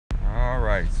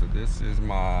Alright, so this is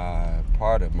my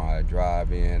part of my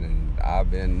drive-in, and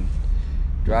I've been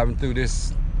driving through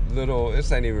this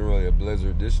this ain't even really a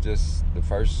blizzard. This just the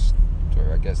first,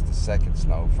 or I guess the second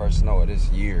first snow of this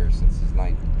year since it's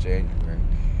 9th of January.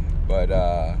 But,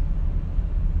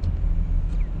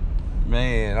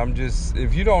 man,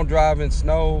 if you don't drive in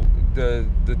snow, the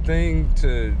thing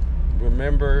to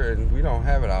remember, and we don't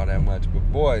have it all that much, but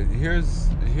boy, here's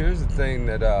the thing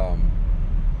that,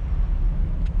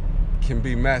 can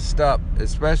be messed up,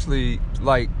 especially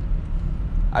like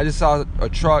I just saw a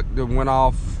truck that went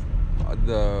off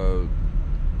the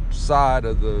side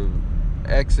of the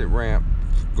exit ramp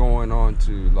going on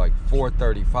to like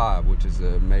 435, which is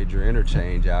a major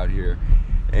interchange out here.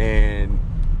 And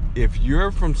if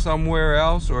you're from somewhere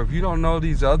else, or if you don't know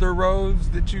these other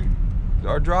roads that you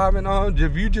are driving on,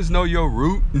 if you just know your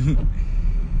route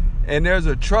and there's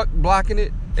a truck blocking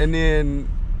it, and then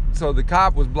so the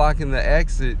cop was blocking the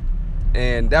exit,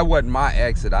 and that wasn't my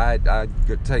exit. I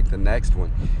could take the next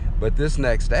one. But this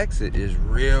next exit is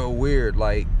real weird.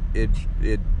 Like, it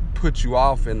puts you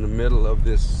off in the middle of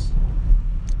this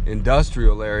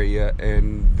industrial area,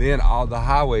 and then all the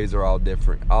highways are all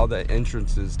different. All the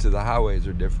entrances to the highways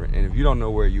are different. And if you don't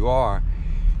know where you are,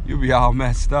 you'll be all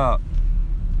messed up.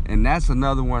 And that's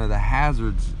another one of the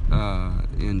hazards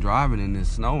in driving in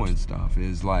this snow and stuff,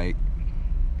 is like,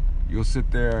 you'll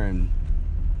sit there and,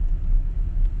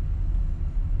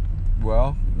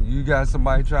 well, you got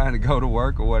somebody trying to go to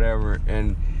work or whatever,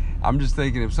 and I'm just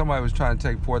thinking, if somebody was trying to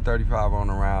take 435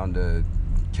 on around to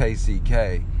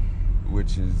KCK,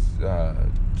 which is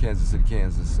Kansas City,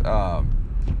 Kansas,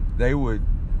 they would,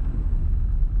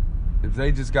 if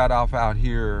they just got off out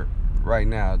here right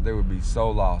now, they would be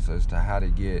so lost as to how to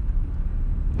get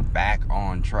back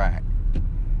on track.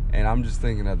 And I'm just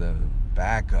thinking of the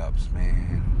backups,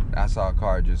 man. I saw a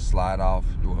car just slide off,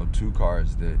 well, two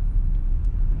cars that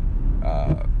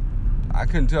I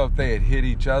couldn't tell if they had hit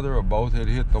each other or both had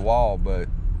hit the wall, but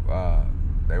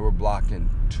they were blocking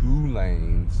 2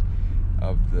 lanes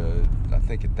of the, I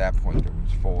think at that point there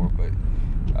was 4, but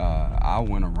I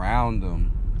went around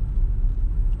them,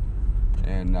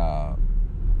 and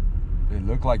it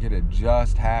looked like it had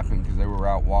just happened because they were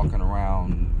out walking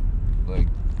around, like,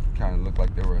 kind of looked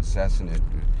like they were assessing it,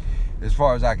 as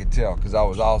far as I could tell, because I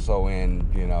was also in,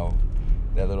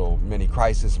 that little mini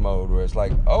crisis mode where it's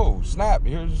like, oh snap,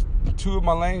 here's 2 of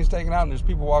my lanes taken out and there's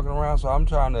people walking around, so I'm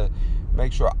trying to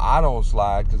make sure I don't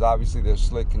slide, because obviously there's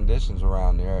slick conditions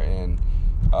around there, and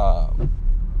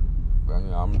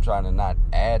I'm trying to not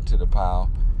add to the pile,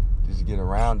 just to get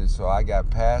around it. So I got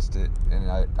past it,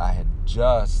 and I had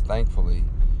just thankfully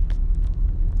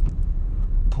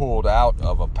pulled out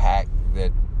of a pack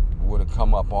that would have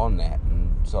come up on that,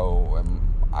 and so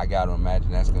I got to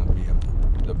imagine that's going to be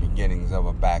the beginnings of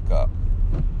a backup,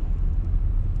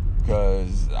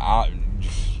 because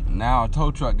now a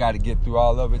tow truck got to get through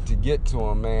all of it to get to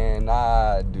him, man.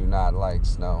 I do not like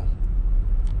snow.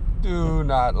 Do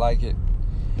not like it.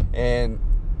 And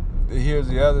here's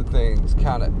the other things,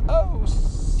 kind of,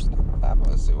 let's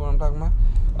see what I'm talking about.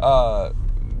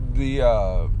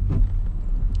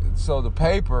 So the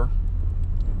paper,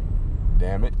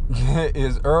 damn it,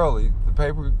 is early. The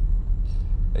paper,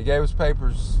 they gave us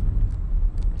papers.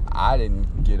 I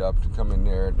didn't get up to come in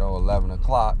there at 11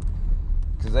 o'clock,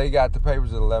 because they got the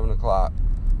papers at 11 o'clock.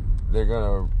 They're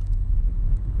going to,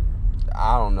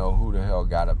 I don't know who the hell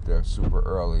got up there super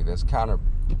early. That's kind of,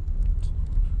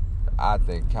 I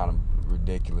think, kind of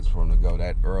ridiculous for them to go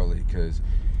that early, because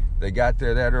they got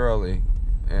there that early,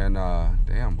 and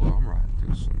damn, boy, I'm riding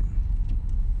through some,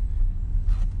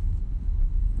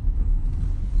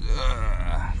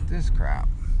 this crap.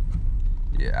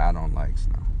 Yeah, I don't like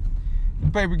snow. The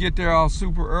paper get there all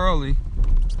super early,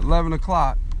 11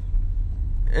 o'clock,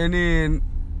 and then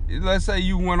let's say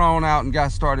you went on out and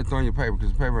got started throwing your paper,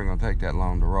 because the paper ain't gonna take that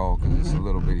long to roll, because it's a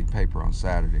little bitty paper on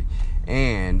Saturday,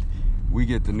 and we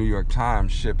get the New York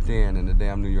Times shipped in, and the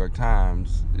damn New York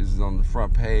Times is on the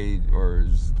front page, or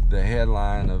is the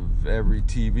headline of every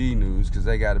TV news, because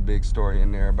they got a big story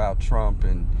in there about Trump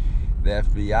and the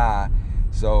FBI.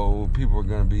 So people are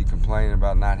going to be complaining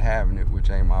about not having it, which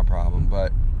ain't my problem,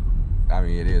 but I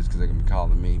mean, it is, because they're going to be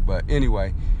calling me. But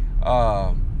anyway,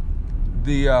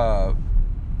 the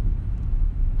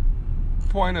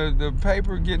point of the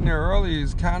paper getting there early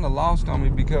is kind of lost on me,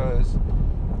 because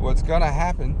what's going to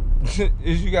happen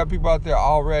is you got people out there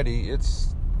already.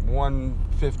 It's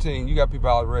 1:15. You got people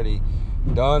already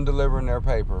done delivering their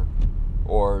paper,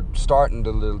 or starting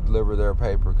to deliver their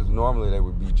paper, because normally they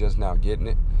would be just now getting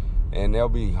it, and they'll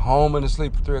be home and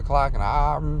asleep at 3 o'clock, and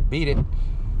I beat it.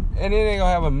 And then they're going to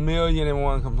have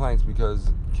 1,000,001 complaints,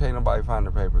 because can't nobody find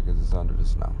the paper because it's under the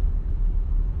snow.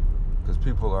 Because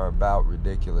people are about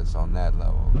ridiculous on that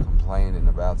level, complaining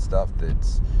about stuff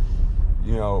that's,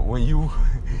 you know, when you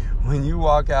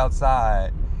walk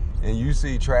outside and you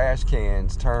see trash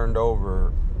cans turned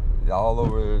over all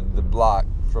over the block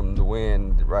from the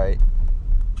wind, right?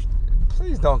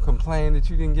 Please don't complain that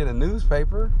you didn't get a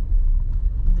newspaper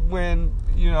when,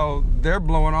 you know, they're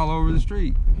blowing all over the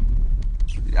street.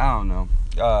 I don't know,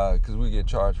 because we get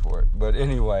charged for it. But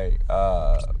anyway,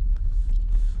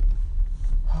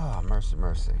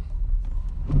 mercy.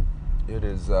 It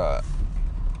is,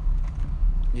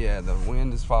 yeah, the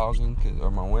wind is fogging, or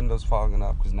my window's fogging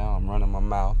up because now I'm running my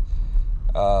mouth.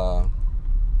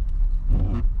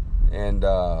 And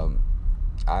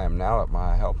I am now at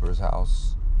my helper's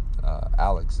house.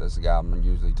 Alex, that's the guy I'm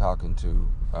usually talking to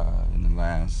in the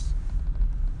last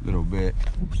little bit.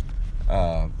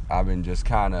 I've been just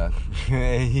kind of,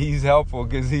 he's helpful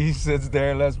because he sits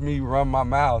there and lets me run my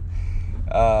mouth.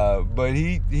 But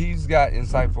he's got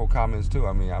insightful comments too.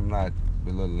 I mean, I'm not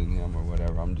belittling him or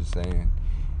whatever. I'm just saying,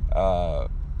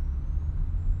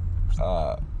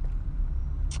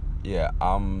 yeah,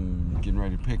 I'm getting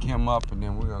ready to pick him up, and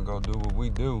then we're gonna go do what we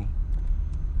do,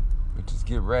 which is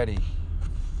get ready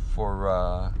for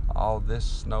all this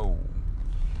snow.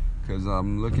 Because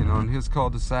I'm looking on his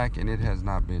cul-de-sac, and it has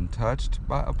not been touched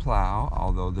by a plow,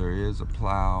 although there is a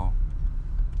plow.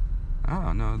 I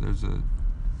don't know, there's a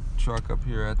truck up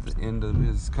here at the end of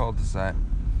his cul-de-sac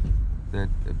that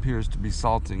appears to be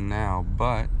salting now,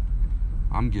 but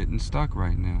I'm getting stuck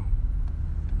right now,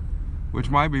 which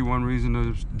might be one reason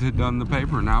to have done the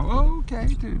paper now. Oh, okay,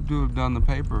 to have done the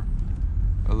paper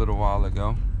a little while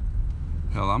ago.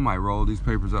 Hell, I might roll these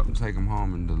papers up and take them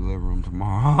home and deliver them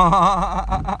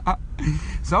tomorrow.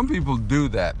 Some people do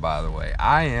that, by the way.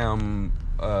 I am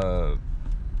a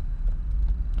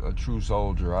true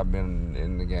soldier. I've been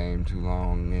in the game too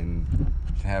long and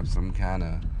have some kind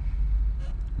of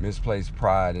misplaced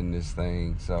pride in this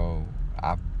thing. So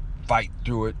I fight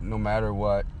through it no matter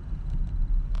what.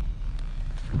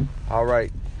 All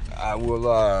right, I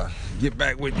will get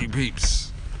back with you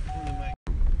peeps.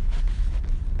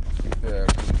 Yeah.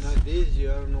 Not this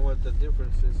year. I don't know what the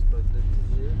difference is, but this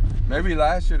year. Maybe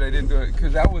last year they didn't do it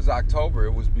because that was October.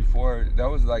 It was before. That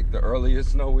was like the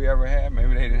earliest snow we ever had.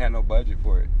 Maybe they didn't have no budget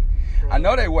for it. Right. I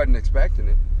know they wasn't expecting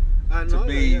it to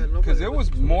be because it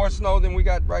was more snow than we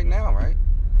got right now, right?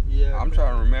 Yeah. I'm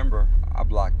trying to remember. I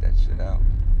blocked that shit out.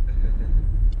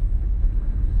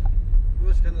 It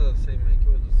was kind of the same. Like, it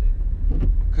was the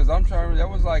same. Because I'm trying to remember. That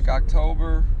was like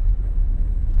October.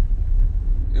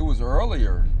 It was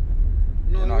earlier.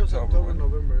 No, in it was October, October,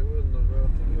 November. It was November. I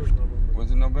think it was November.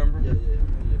 Was it November? Yeah.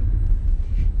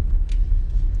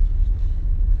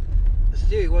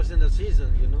 Still, it was in the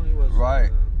season, you know. It was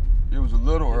right. It was a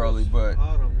little early, but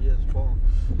autumn, yes, fall.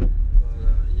 But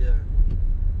yeah.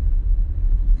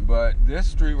 But this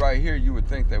street right here, you would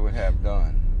think they would have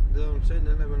done. You know what I'm saying?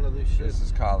 They're not gonna do shit. This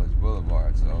is College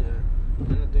Boulevard, so yeah,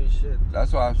 they're not doing shit.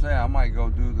 That's why I'm saying I might go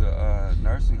do the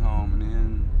nursing home and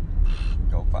then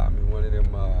go find me one of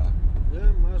them. Yeah,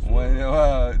 might as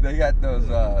well. They got those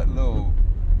little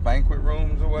banquet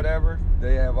rooms or whatever.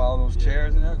 They have all those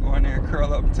chairs in there. Go in there and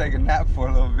curl up and take a nap for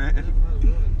a little bit. Yeah, might as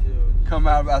well until Come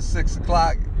out about 6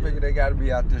 o'clock. Figure they got to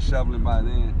be out there shoveling by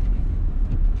then.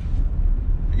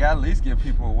 You got to at least give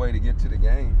people a way to get to the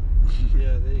game.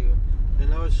 Yeah, there you go.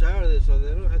 And I was Saturday, so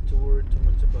they don't have to worry too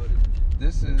much about it.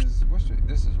 This is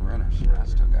this is Renner Street. I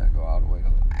still got to go all the way to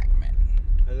Lackman.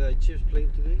 Are the Chiefs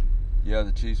playing today? Yeah,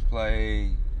 the Chiefs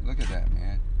play. Look at that,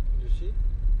 man. You see?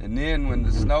 And then when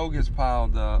the snow gets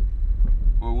piled up,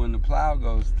 or when the plow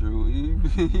goes through, you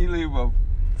leave a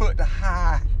foot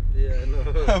high. Yeah, I know.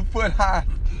 A foot high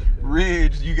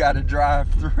ridge you got to drive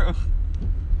through.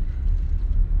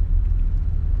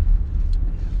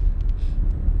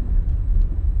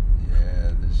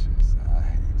 Yeah, I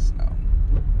hate snow.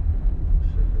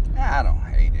 I don't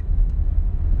hate it.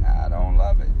 I don't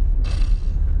love it.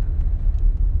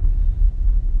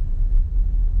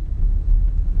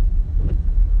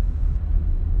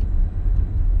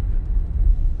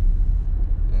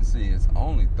 See, it's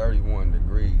only 31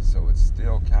 degrees, so it's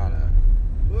still kind of.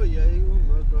 Oh yeah, you will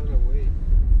not run away.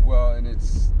 Well, and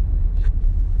it's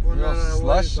real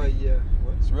slushy. Yeah.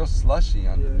 What? It's real slushy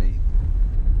underneath.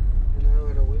 You're not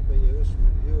run away, but you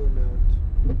will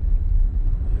melt.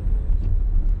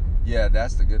 Yeah,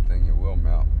 that's the good thing. It will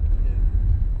melt. Yeah.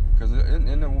 Because the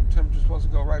temperature's supposed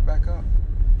to go right back up.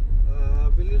 I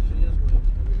believe so. Yes, man.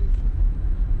 I believe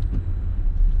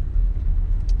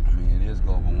so. I mean, it is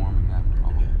global warming after all.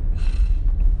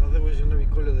 Otherwise, it's gonna be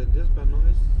colder than this, but no,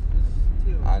 it's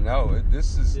still. I know. This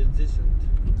this is It's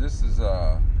decent.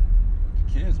 the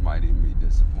kids might even be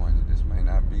disappointed. This may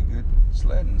not be good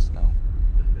sledding snow.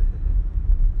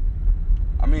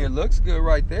 I mean, it looks good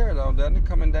right there though, doesn't it?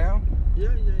 Coming down. Yeah.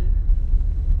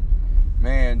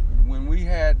 Man, when we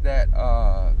had that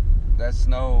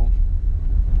snow,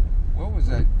 what was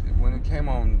that? When it came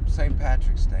on St.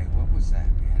 Patrick's Day, what was that,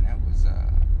 man? That was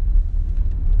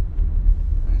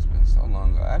it's been so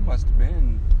long ago. That must have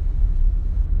been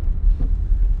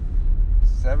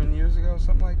 7 years ago,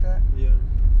 something like that. Yeah.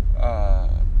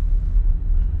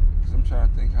 Cause I'm trying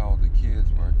to think how old the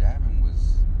kids were. Davin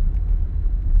was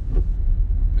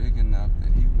big enough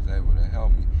that he was able to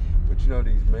help me. But you know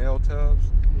these mail tubs?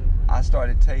 Yeah. I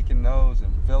started taking those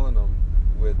and filling them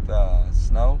with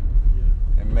snow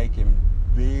and making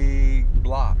big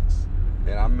blocks.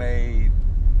 And I made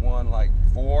one like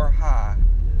 4 high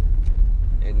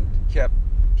and kept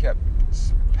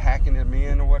packing them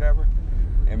in or whatever,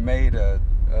 and made a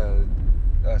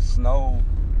snow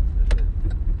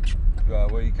what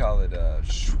do you call it?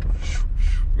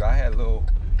 I had a little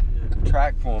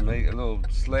track for them, a little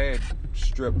sled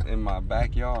strip in my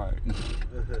backyard.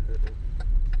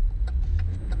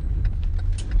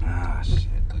 Ah, shit,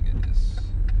 look at this.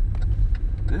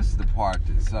 This is the part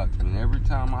that sucks, man. Every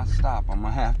time I stop, I'm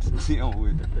gonna have to deal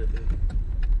with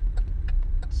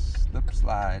slip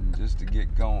sliding just to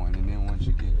get going. And then once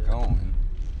you get going,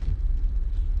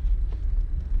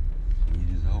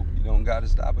 you just hope you don't gotta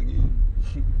stop again.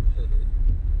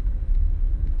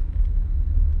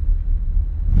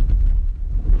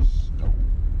 Snow.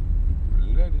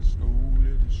 Let it snow,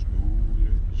 let it snow,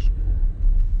 let it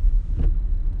snow.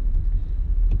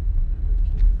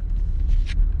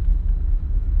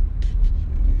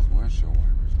 These windshield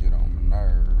wipers get on my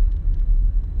nerve.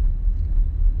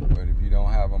 But if you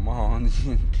don't have them on, You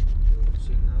won't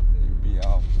see nothing. you'd be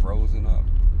all frozen up.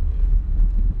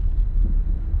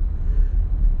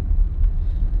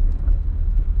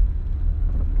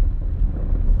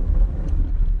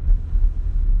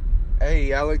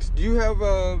 Hey Alex, do you have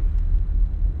a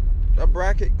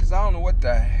bracket? Cause I don't know what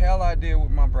the hell I did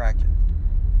with my bracket.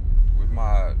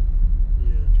 Yeah.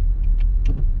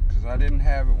 Cause I didn't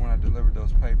have it when I delivered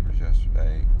those papers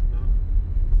yesterday. No?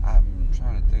 I'm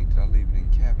trying to think, did I leave it in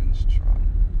Kevin's truck?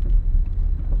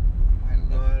 I might have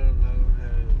No, left I don't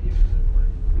have it even in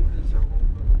my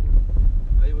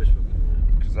home. I wish we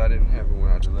could. because I didn't have it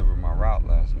when I delivered my route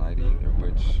last night No. either,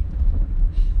 which,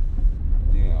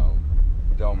 you know,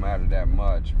 don't matter that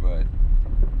much, but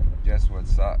guess what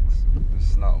sucks? The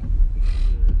snow. Yeah.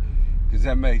 Because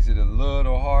that makes it a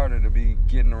little harder to be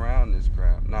getting around this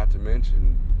crap. Not to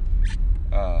mention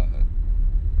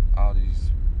all these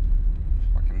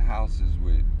fucking houses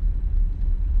with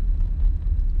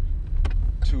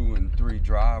 2 and 3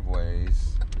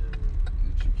 driveways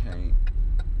that you can't,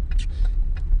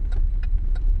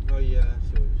 Oh yeah, I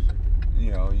see what you're saying.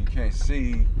 you know, you can't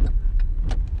see.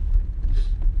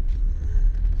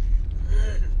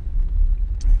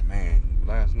 Man,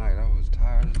 last night I was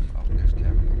tired as fuck. There's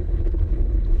Kevin.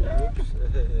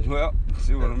 Oops. Well,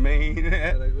 see what I mean?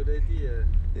 Not a good idea.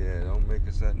 Yeah, don't make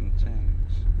a sudden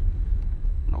change.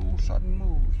 No sudden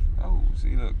moves. Oh,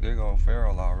 see, look, there go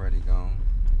Farrell already gone.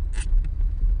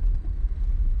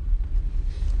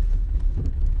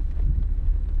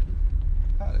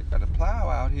 Oh, they got a plow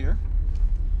out here.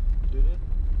 Do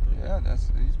they? Yeah,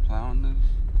 he's plowing the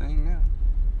thing now.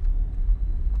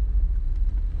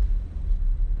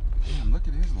 Damn, look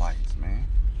at his lights, man.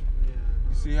 Yeah.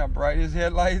 You see how bright his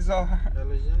headlights are?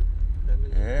 Halogen?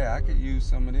 Yeah, I could use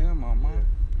some of them on mine.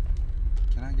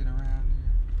 Can I get around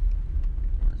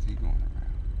here? Or is he going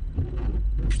around?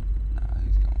 Nah,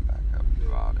 he's going back up and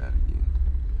do all that again.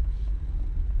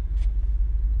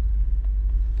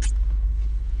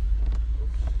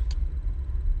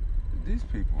 These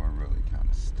people are really kind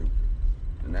of stupid.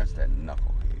 And that's that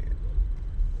knucklehead.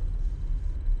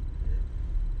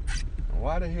 And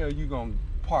why the hell you gonna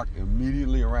park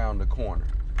immediately around the corner?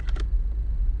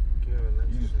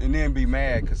 And then be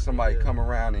mad because somebody come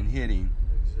around and hit him.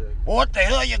 Exactly. What the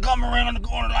hell you come around the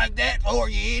corner like that for,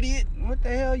 you idiot? What the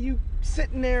hell you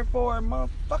sitting there for,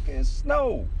 motherfucking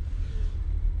snow?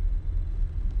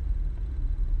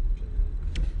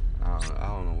 I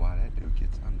don't know why that dude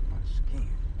gets under my skin.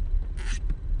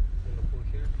 In the pool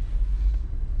here?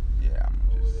 Yeah,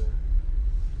 Over there.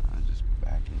 I'm just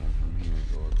backing in from here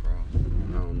and go across. I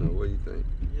don't know, what do you think?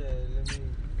 Yeah, let me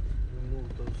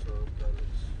remove those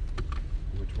pallets.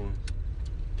 Which ones?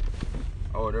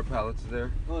 Oh, are there pallets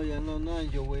there? Oh yeah, no, not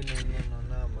in your way, no,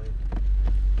 not mine.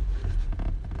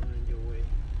 Not in your way.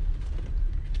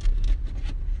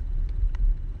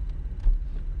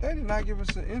 They did not give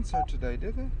us an insert today,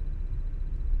 did they?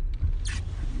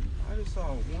 I just saw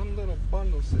one little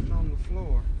bundle sitting on the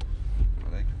floor.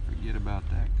 Well, they can forget about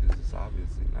that because it's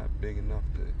obviously not big enough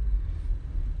to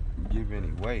give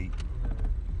any weight.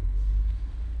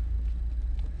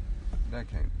 That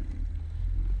can't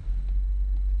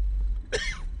be.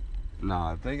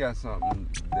 Nah, if they got something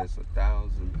that's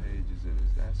 1,000 pages and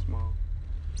it's that small,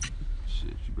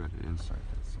 shit, you better insert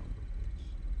that son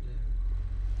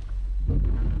of a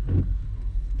bitch.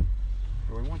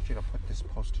 We want you to put this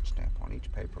postage stamp on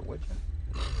each paper, would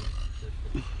you?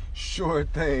 Sure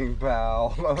thing,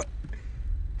 pal. Well,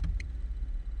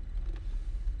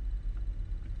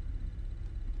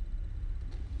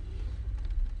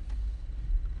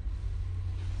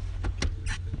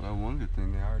 one good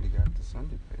thing, they already got the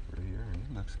Sunday paper here, and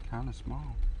it looks kind of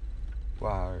small.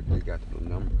 Wow, they got the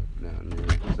number down there.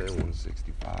 Say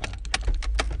 165.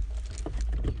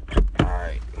 All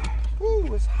right.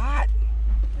 Ooh, it's hot.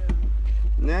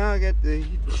 Now I got the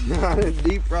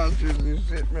defrosters and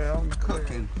shit, man. I'm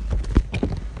cooking.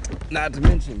 Not to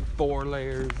mention 4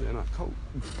 layers and a coat.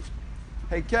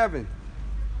 Hey, Kevin.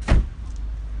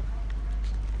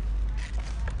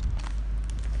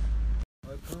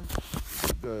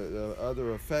 The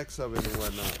other effects of it and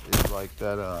whatnot is like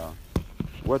that.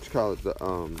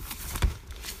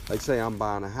 Like say I'm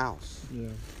buying a house. Yeah.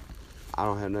 I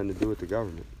don't have nothing to do with the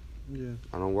government. Yeah.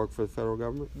 I don't work for the federal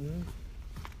government. Mm-hmm.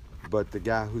 But the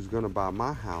guy who's gonna buy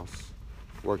my house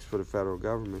works for the federal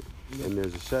government, and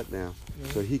there's a shutdown,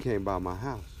 so he can't buy my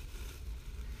house.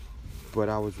 But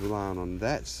I was relying on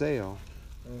that sale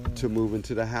to move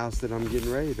into the house that I'm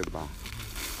getting ready to buy.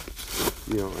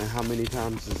 You know, and how many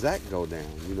times does that go down?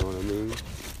 You know what I mean?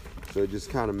 So it just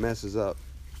kind of messes up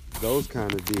those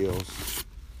kind of deals.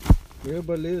 Little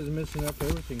by little is messing up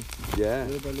everything. Yeah.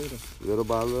 Little by little. Little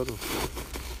by little.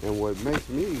 And what makes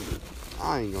me,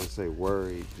 I ain't gonna say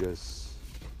worried, just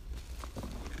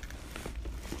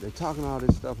they're talking all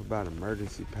this stuff about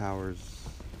emergency powers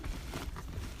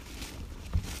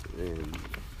and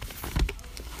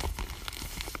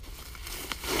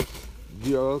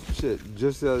shit.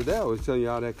 Just the other day I was telling you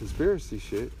all that conspiracy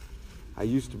shit. I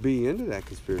used to be into that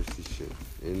conspiracy shit,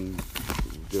 and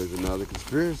there's another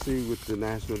conspiracy with the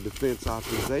National Defense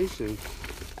Authorization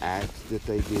Act that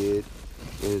they did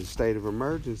in a state of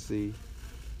emergency.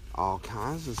 All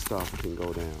kinds of stuff can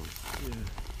go down. Yeah.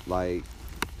 Like,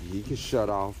 he can shut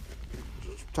off,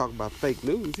 talk about fake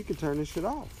news, he can turn this shit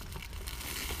off.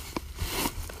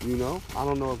 You know? I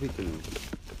don't know if he can,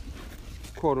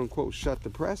 quote unquote, shut the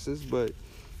presses, but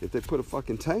if they put a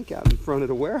fucking tank out in front of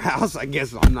the warehouse, I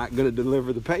guess I'm not going to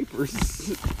deliver the papers.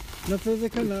 No, so they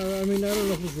kind of, I mean, I don't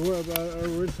know if it's word, but I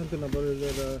read something about it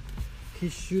that he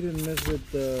shouldn't mess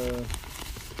with the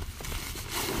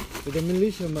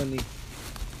militia money.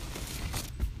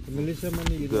 The militia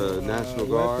money, you The know, National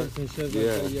Guard? weapons and shit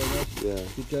like Yeah. that, Yeah.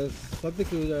 Because somebody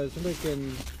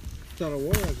can start a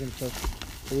war against us.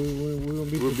 We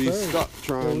won't be We'll prepared. be stuck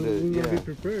trying we to, won't be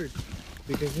prepared.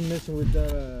 Because he's messing with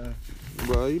that,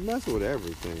 Well, he messing with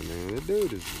everything, man. That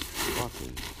dude is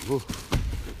fucking. Oof.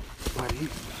 Like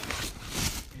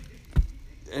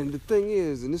and the thing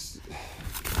is, and this,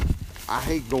 I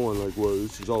hate going like, well,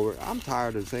 this is over. I'm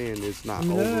tired of saying it's not I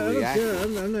don't overreacting. care.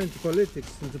 I'm not into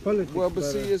politics. Well, but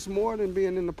see, it's more than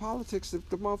being into politics. If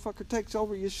the motherfucker takes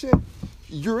over your shit,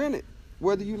 you're in it,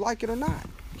 whether you like it or not.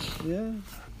 yeah.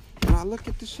 And I look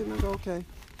at this shit and I go, okay,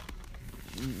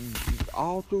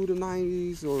 all through the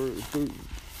 90s or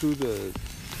through the,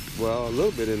 well, a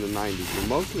little bit in the 90s, but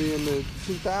mostly in the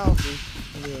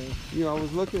 2000s, Yeah. you know, I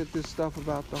was looking at this stuff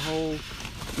about the whole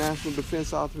National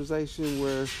Defense Authorization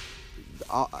where,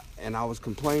 and I was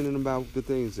complaining about the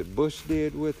things that Bush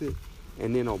did with it,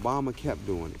 and then Obama kept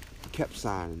doing it, kept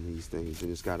signing these things,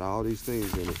 and it's got all these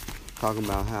things in it, talking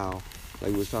about how,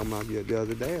 like we was talking about the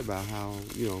other day, about how,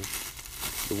 you know,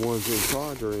 the ones in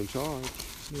charge are in charge,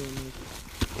 Yeah.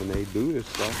 and they do this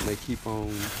stuff, and they keep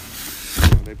on,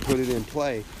 they put it in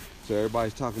play. So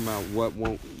everybody's talking about what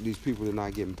won't, these people are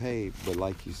not getting paid, but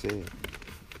like you said,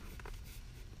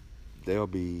 they'll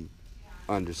be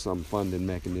under some funding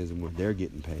mechanism where they're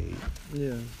getting paid.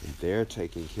 Yeah. And they're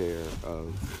taking care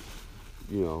of,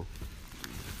 you know,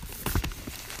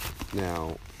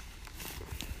 now,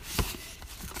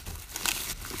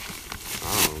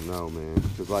 I don't know, man,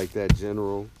 because like that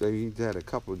general, he had a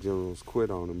couple of generals quit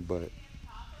on him, but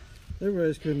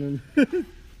Everybody's quitting. I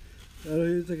know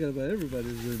you're talking about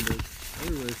everybody's doing this.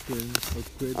 Everybody's quitting or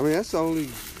quit. I mean, that's the only,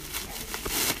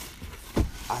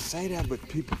 I say that, but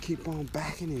people keep on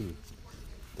backing him.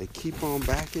 They keep on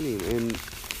backing him,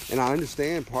 and I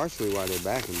understand partially why they're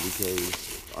backing him,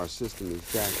 because our system is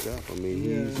jacked up. I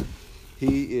mean,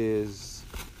 he is,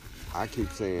 I keep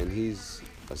saying he's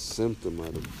a symptom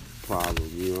of problem.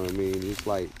 You know what I mean? It's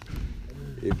like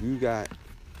if you got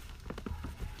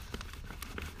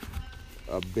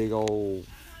a big old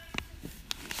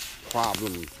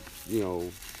problem, you know,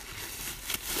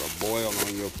 a boil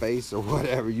on your face or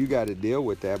whatever, you got to deal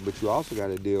with that. But you also got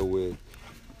to deal with,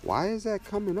 why is that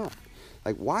coming up?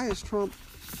 Like, why is Trump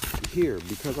here?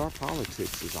 Because our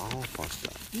politics is all fucked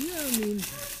up. Yeah, I mean,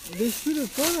 they should have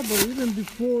thought about it even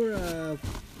before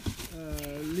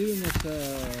leaving as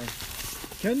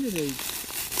a candidate.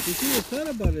 They should have thought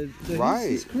about it. Right.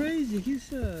 He's crazy.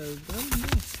 He's, I don't know.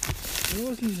 I don't know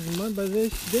what's in his mind, but they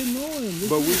know him.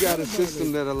 But we got a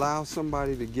system that allows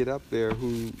somebody to get up there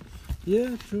who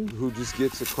true. Who just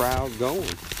gets a crowd going.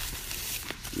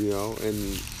 You know,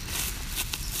 and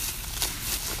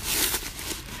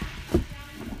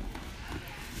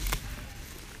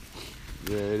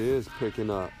yeah, it is picking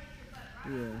up.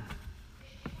 Yeah.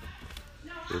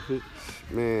 If it,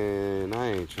 man,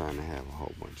 I ain't trying to have a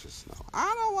whole bunch of snow.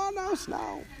 I don't want no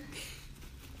snow.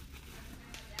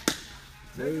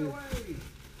 Take it away.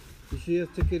 You should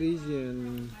just take it easy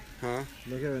and Huh?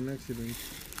 not have an accident.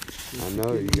 I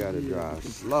know you gotta drive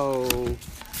slow.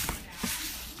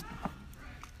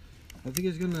 I think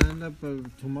it's gonna end up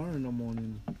tomorrow in the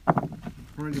morning,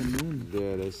 probably noon.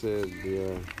 Yeah, they said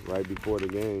right before the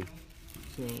game.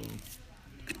 So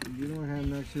you don't have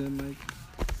an accident, Mike.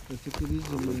 Just take it easy,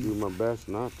 I'm gonna man. do my best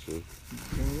not to. Don't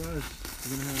rush.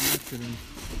 You're gonna have an accident.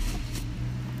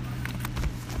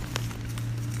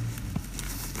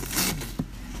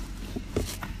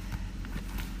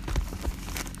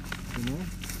 You know?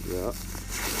 Yeah.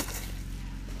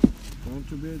 Don't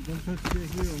try to be a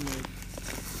hero, Mike.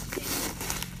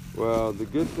 Well, the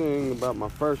good thing about my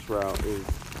first route is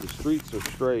the streets are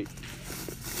straight.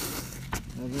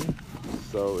 Okay.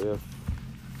 So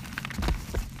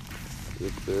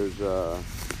if there's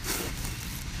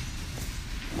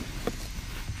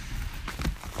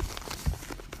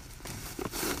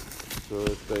so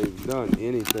if they've done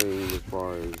anything as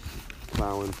far as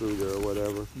plowing through there or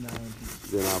whatever, No.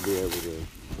 then I'll be able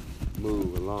to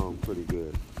move along pretty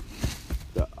good.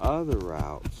 The other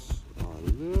routes are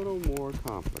a little more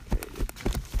complicated.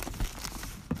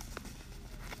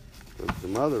 There's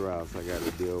some other routes I got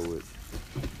to deal with.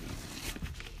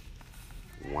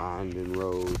 Winding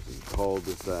roads and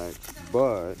cul-de-sacs,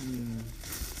 but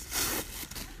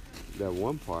that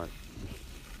one part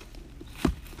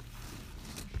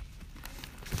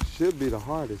should be the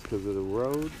hardest because of the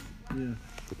road. Yeah.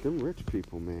 But them rich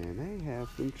people, man, they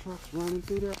have them trucks running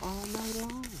through there all night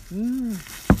long.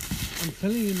 I'm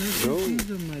telling you, not No, this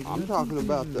season, Mike. I'm not talking this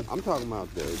about season. I'm talking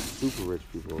about the super rich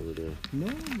people over there. No,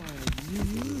 Mike, you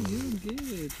don't get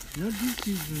it. Not this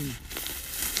season.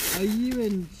 I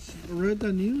even read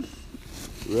the news.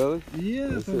 Really? Yeah,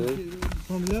 That's it.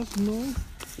 from last month,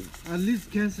 at least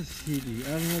Kansas City. I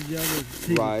don't know the other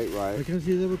city. Right, I right, can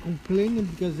see they were complaining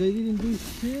because they didn't do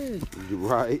shit.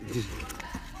 right.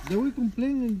 They were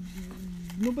complaining.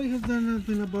 Nobody has done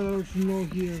nothing about our snow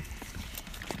here.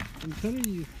 I'm telling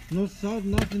you, no salt,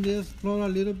 nothing. They just plowed a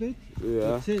little bit.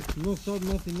 Yeah, That's it. No salt,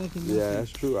 nothing. yeah,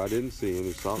 that's true. I didn't see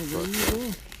any salt So there trucks.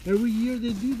 you go. Every year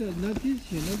they do that. Not this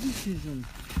year, not this season.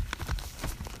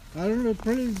 I don't know,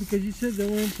 probably because you said they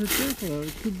weren't prepared for that.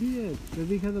 It could be it. That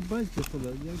they had a budget for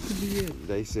that. That could be it.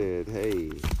 They said, hey,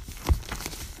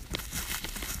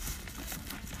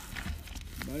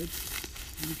 But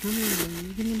it's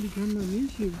gonna become an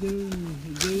issue if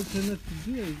they decide not to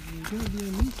do it. It's gonna be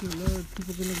an issue. A lot of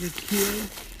people gonna get killed.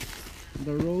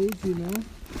 The roads, you know,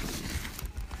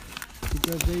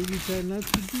 because they decide not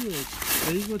to do it.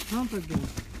 There you go, Trump again.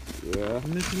 yeah.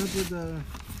 Messing up with the.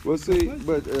 Well, see, budget.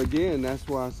 but again, that's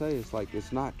why I say it's like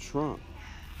it's not Trump.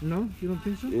 No, you don't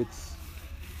think so? It's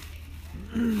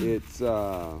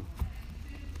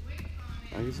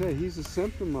like I said, he's a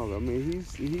symptom of it. I mean,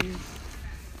 he's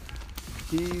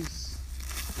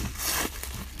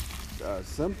a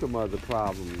symptom of the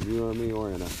problem. You know what I mean, or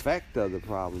an effect of the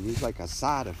problem. He's like a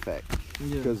side effect.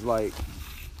 Yeah. Because like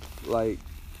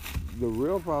the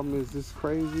real problem is this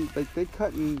crazy. Like they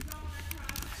cutting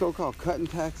so-called cutting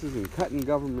taxes and cutting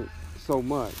government so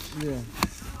much. Yeah.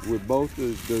 With both the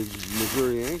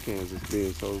Missouri and Kansas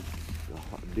being so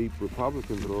deep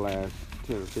Republican for the last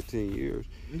 10 or 15 years,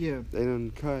 Yeah. they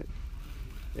done cut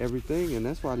everything, and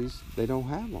that's why they don't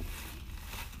have them.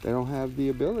 They don't have the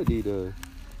ability to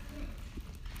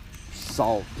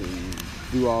salt and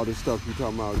do all this stuff you're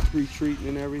talking about, tree treating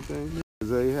and everything.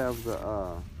 They have the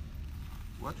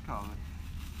what you call it?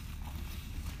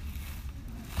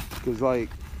 Because like,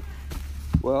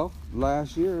 well,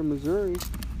 last year in Missouri,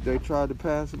 they tried to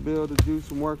pass a bill to do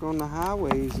some work on the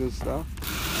highways and stuff,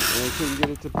 and they couldn't get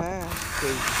it to pass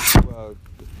because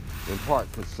in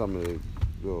part because some of the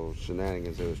little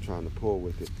shenanigans they was trying to pull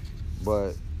with it.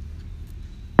 But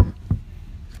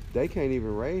they can't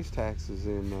even raise taxes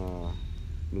in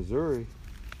Missouri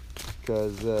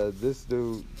because this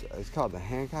dude, it's called the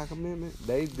Hancock Amendment.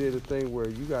 They did a thing where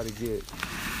you got to get,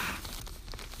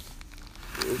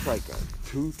 it's like a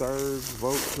 2/3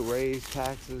 vote to raise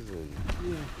taxes, and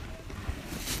Yeah.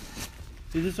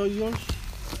 Is this all yours?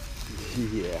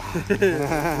 yeah.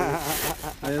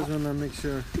 I just want to make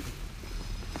sure.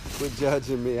 Quit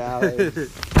judging me, Alex.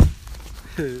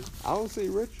 I don't see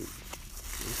Richard.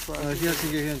 He has to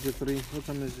get here until 3. What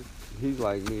time is it? He's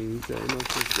like me. He said, no,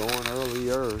 just going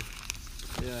earlier.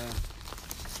 Yeah.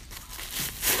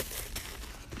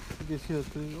 He gets here at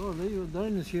 3. Oh, there you go.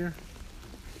 Darren is here.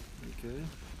 Okay.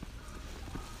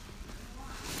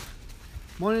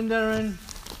 Morning, Darren.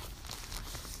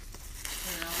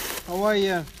 How are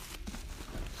you?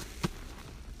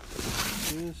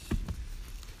 Yes.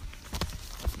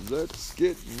 Let's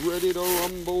get ready to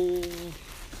rumble.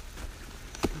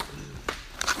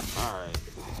 Alright.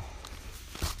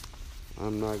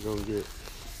 I'm not gonna get.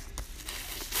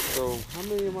 So, how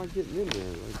many am I getting in there?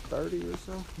 Like 30 or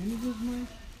so? You need this mic?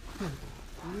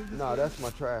 No, that's my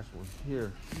trash one.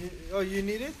 Here. Oh, you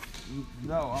need it?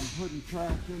 No, I'm putting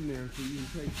trash in there so you can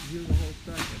take. Here's the whole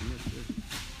stack. I missed this.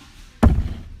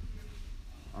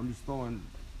 I'm just throwing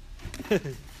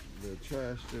the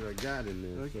trash that I got in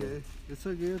there. Okay, it's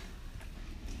so good.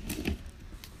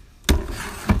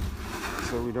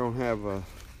 So we don't have a.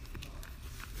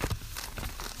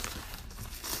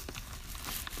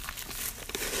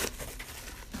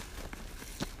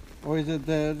 Or is it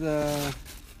that the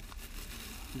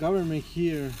government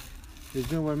here is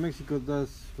doing what Mexico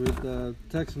does with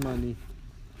tax money,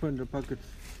 put in their pockets?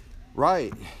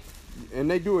 Right, and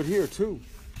they do it here too.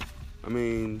 I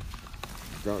mean,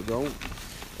 don't.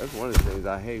 That's one of the things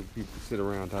I hate. People sit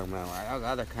around talking about like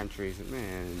other countries.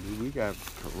 Man, we got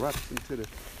corruption to the,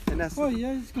 and that's. Oh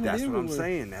yeah, it's gonna That's be what I'm everywhere.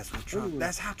 saying. That's what Trump. Everywhere.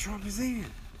 That's how Trump is in.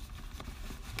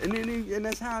 And then and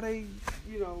that's how they.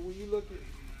 You know, when you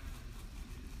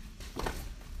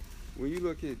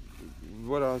look at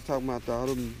what I was talking about, all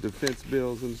them defense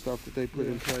bills and stuff that they put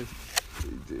in place,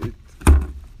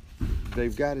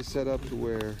 they've got it set up to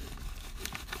where.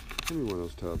 Give me one of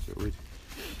those tubs, Rich.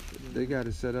 They got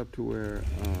it set up to where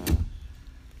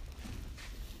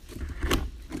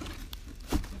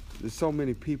there's so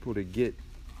many people to get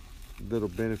little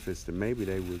benefits that maybe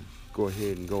they would go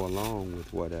ahead and go along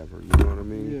with whatever. You know what I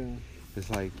mean? Yeah. It's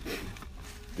like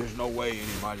there's no way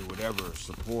anybody would ever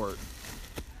support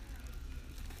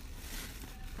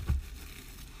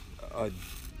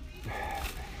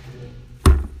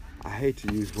I hate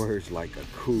to use words like a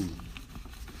coup,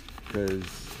 because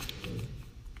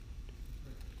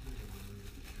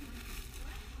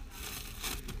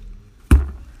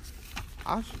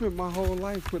I've spent my whole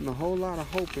life putting a whole lot of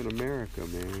hope in America,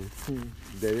 man.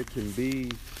 That it can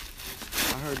be.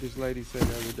 I heard this lady say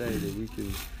the other day that we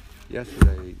can.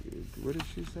 Yesterday, what did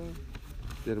she say?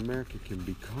 That America can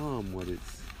become what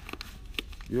it's.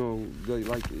 You know,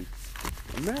 like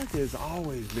America has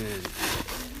always been.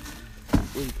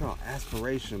 What do you call it?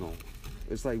 Aspirational.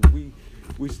 It's like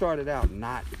we started out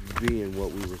not being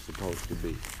what we were supposed to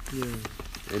be. Yeah.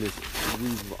 And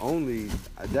we've only.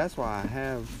 That's why I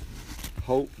have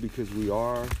hope, because we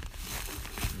are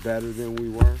better than we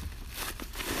were.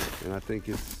 And I think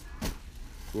it's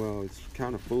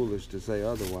kind of foolish to say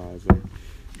otherwise.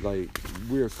 Like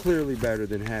we're clearly better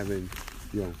than having,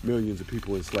 millions of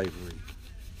people in slavery.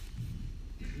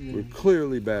 Yeah. We're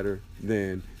clearly better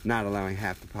than not allowing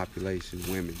half the population,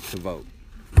 women, to vote.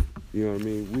 You know what I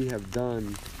mean? We have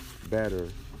done better,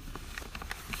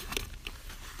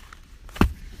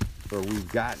 or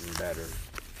we've gotten better.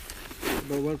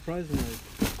 But what price, Mike?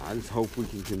 I just hope we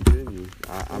can continue.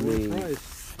 I mean, what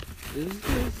price?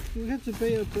 We have to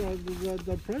pay the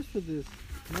price for this.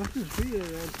 Nothing's free.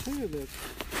 I'll tell you that.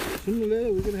 Sooner or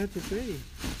later, we're gonna have to pay.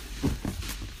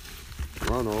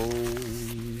 run on,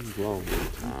 long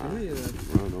I'm time. telling you that.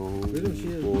 Run on We don't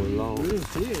see it. for a long. We don't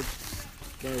see it,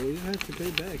 but we have to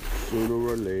pay back. Sooner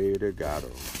or later, gotta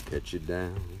catch you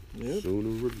down. Yep.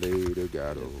 Sooner or later,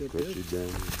 gotta Yep. cut you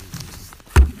down.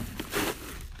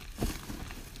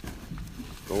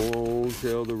 Go on,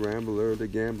 tell the rambler, the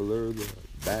gambler, the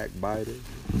backbiter.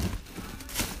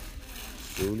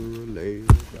 Sooner or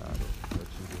later, gotta cut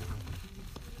you down.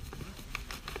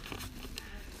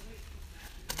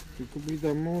 We could be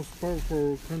the most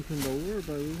powerful country in the world,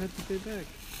 but we have to pay back.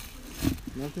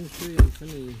 Nothing's free, I'm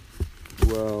telling you.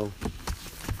 Well,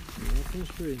 Nothing's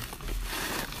free.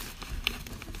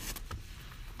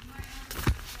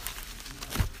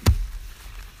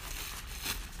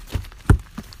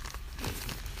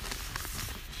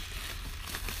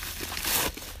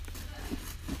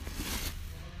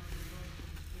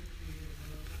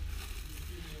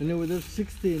 Anyway, there's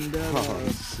 60 in that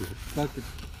Oh, bucket.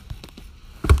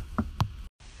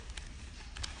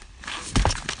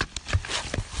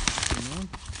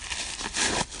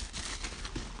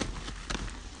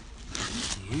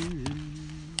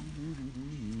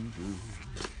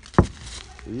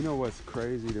 You know what's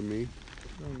crazy to me?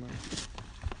 Oh, man.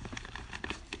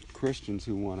 Christians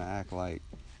who want to act like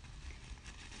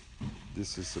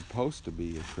this is supposed to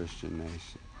be a Christian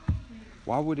nation.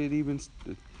 Why would it even?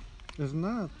 It's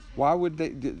not. Why would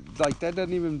they? Like, that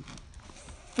doesn't even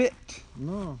fit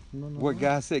No. what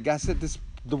God said. God said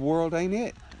the world ain't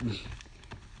it.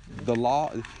 The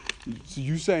law. So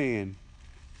you saying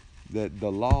that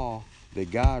the law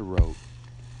that God wrote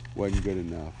wasn't good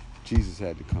enough? Jesus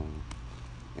had to come,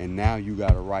 and now you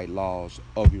got to write laws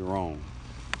of your own,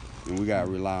 and we got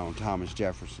to rely on Thomas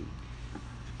Jefferson.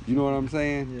 You know what I'm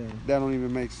saying? Yeah. That don't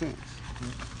even make sense.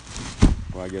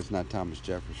 Well, I guess not Thomas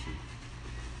Jefferson.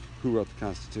 Who wrote the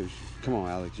Constitution? Come on,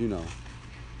 Alex, you know.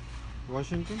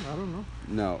 Washington? I don't know.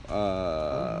 No,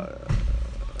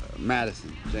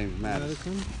 Madison, James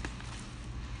Madison.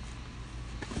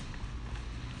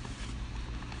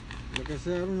 Like I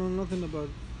said, I don't know nothing about.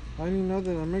 I only know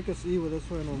that America's evil. That's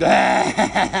why I know.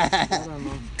 I don't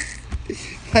know.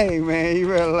 Hey man, you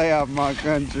better lay off my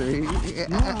country.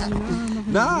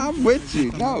 Nah, I'm with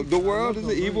you. No, the world is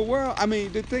an evil world. I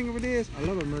mean, the thing of it is, I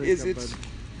love America,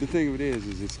 the thing of it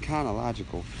is it's kind of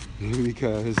logical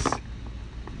because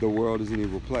the world is an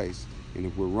evil place, and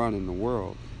if we're running the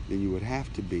world, then you would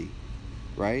have to be,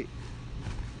 right?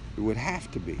 It would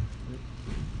have to be.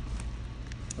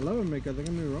 I love America. Don't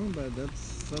get me wrong, but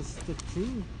that's the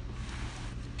truth.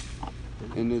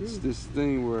 And it's this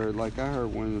thing where, like, I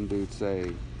heard one of them dudes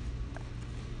say,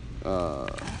 I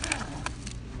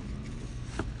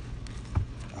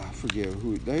forget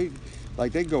who they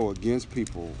go against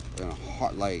people in a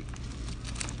heart. Like,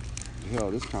 hell,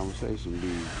 this conversation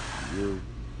be, you're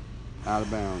out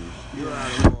of bounds. You're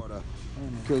out of order.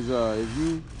 Because if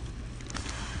you,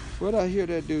 what I hear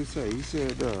that dude say? He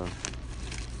said,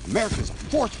 America's a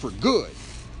force for good,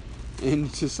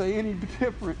 and to say any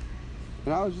different.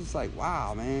 And I was just like,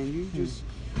 wow, man,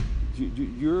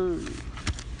 you're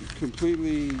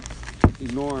completely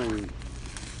ignoring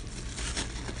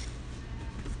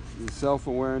the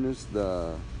self-awareness,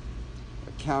 the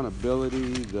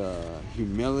accountability, the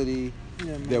humility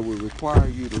that would require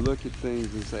you to look at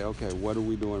things and say, okay, what are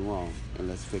we doing wrong? And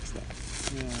let's fix that.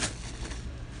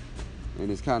 Yeah. And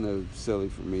it's kind of silly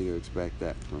for me to expect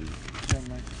that from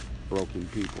broken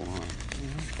people, huh?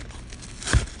 Mm-hmm.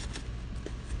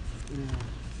 Yeah.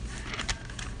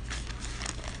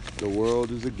 The world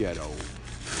is a ghetto.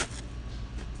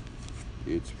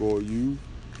 It's for you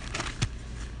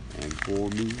and for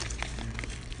me.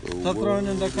 Stop throwing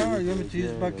in the car. You want me to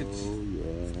use buckets? Oh,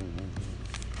 yeah.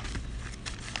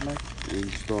 Mike. You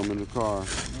just throw them in the car.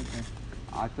 Okay.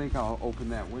 I think I'll open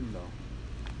that window.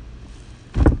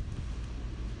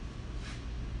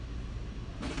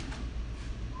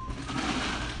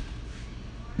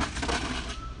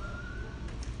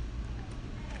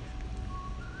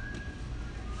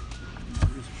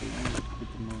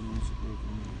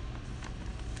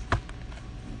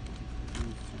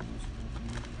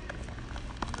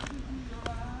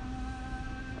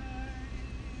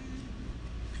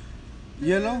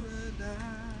 Yellow?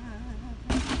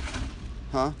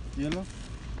 Huh? Yellow?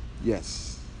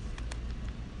 Yes.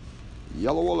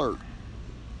 Yellow alert.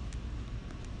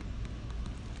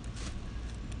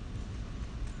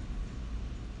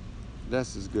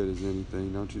 That's as good as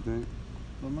anything, don't you think?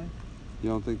 Don't mind?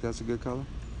 You don't think that's a good color?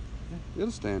 Yeah.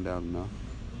 It'll stand out enough.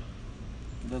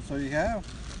 That's all you have.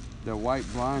 The white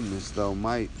blindness, though,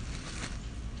 might...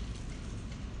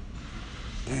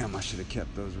 Damn, I should have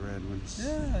kept those red ones.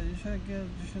 Yeah, you should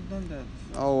have done that.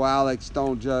 Oh, Alex,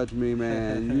 don't judge me,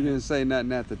 man. You didn't say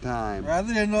nothing at the time. I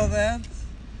didn't know that.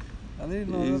 I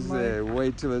didn't know You that, said, Mike.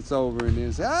 wait till it's over and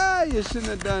then say, you shouldn't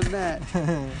have done that.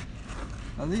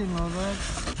 I didn't know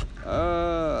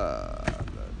that.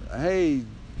 Hey,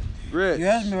 Rich. You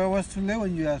asked me I was too late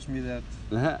when you asked me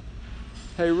that.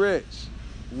 Hey, Rich,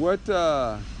 what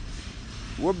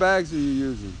bags are you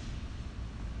using?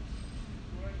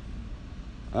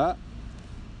 Huh?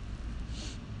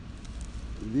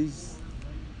 These,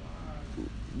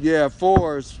 yeah,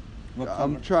 4s. What color?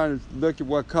 I'm trying to look at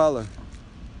what color.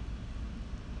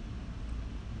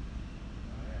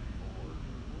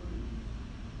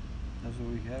 That's what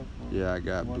we have for. Yeah, I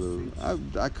got Wall blue.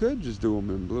 Streets. I could just do them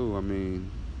in blue. I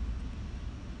mean,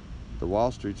 the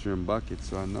Wall Streets are in buckets,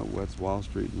 so I know what's Wall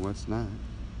Street and what's not.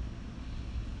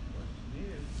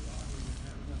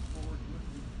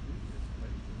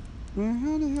 Man,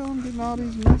 how the hell I'm getting all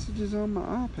these messages on my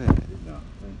iPad? Did not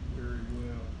think very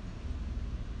well.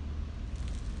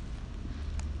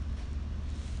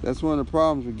 That's one of the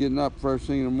problems with getting up first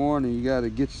thing in the morning. You gotta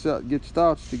get your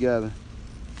thoughts together.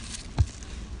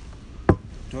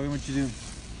 Joey, what you do?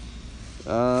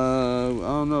 I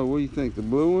don't know. What do you think? The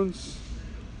blue ones?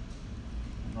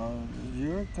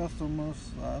 Your customers,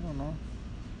 I don't know.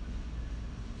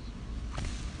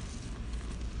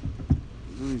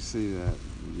 Let me see that.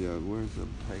 Yeah, where's the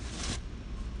paper?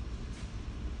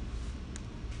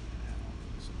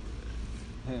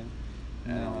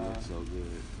 That don't look so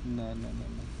good. No.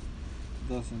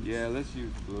 Doesn't. Yeah, let's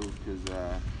use blue because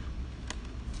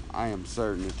I am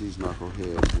certain that these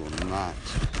knuckleheads will not.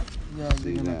 Yeah, see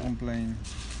they're gonna that. complain.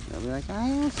 They'll be like, I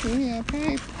don't see a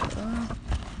paper. They're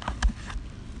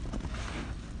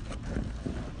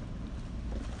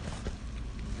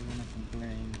gonna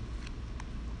complain.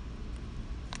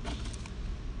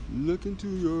 Look into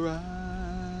your eyes,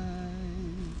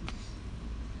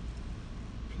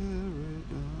 paradise.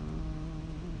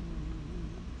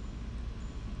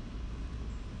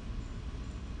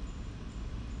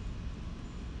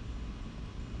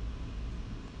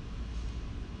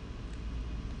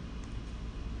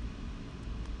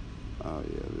 Oh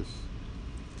yeah, this.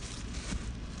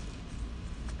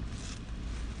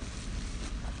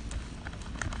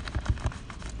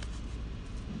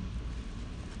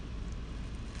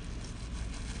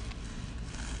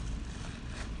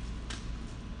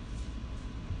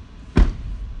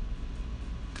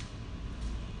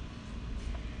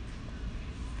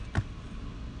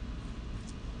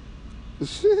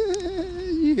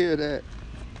 You hear that?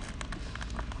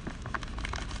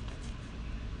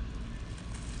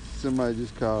 Somebody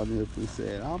just called me up and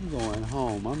said, I'm going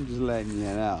home. I'm just letting you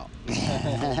out. Well,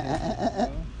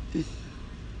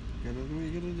 gotta do what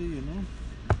you gotta do, you know?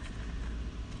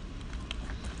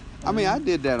 I mean, I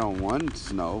did that on one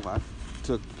snow. I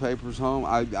took the papers home.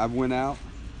 I went out.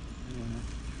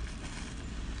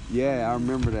 Yeah, I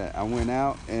remember that. I went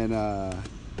out, and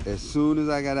as soon as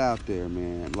I got out there,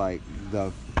 man, like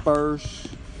the first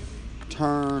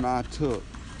turn I took,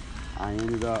 I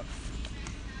ended up,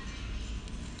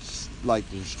 like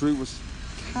the street was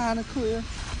kind of clear,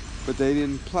 but they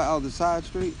didn't plow the side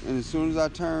street. And as soon as I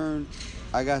turned,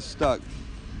 I got stuck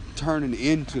turning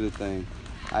into the thing.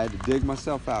 I had to dig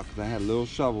myself out because I had a little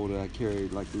shovel that I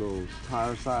carried, like a little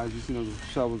tire size. You see those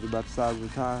shovels about the size of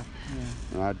a tire? Yeah.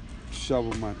 And I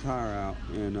shoveled my tire out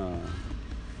and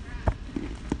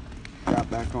got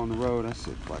back on the road. I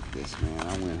said, fuck this, man.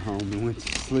 I went home and went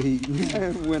to sleep.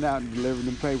 Went out and delivered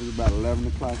them papers about 11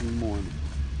 o'clock in the morning.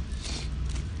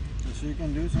 So you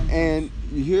can do something. And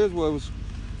here's what was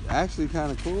actually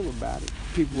kind of cool about it.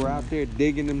 People were out there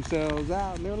digging themselves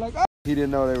out, and they were like, oh. He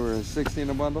didn't know they were 16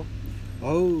 a bundle.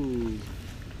 Oh.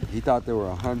 He thought there were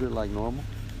 100 like normal.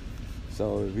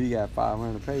 So if he got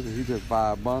 500 papers, he took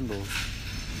 5 bundles.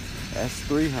 That's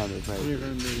 300 papers.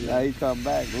 300, yeah. Now he come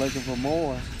back looking for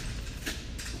more.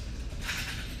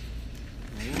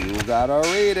 You gotta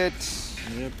read it.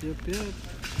 Yep.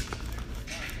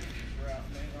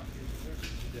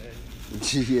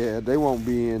 Yeah, they won't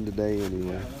be in today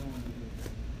anyway.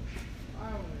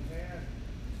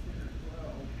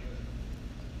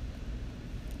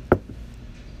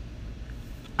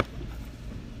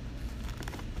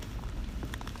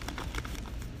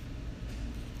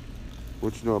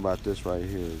 What you know about this right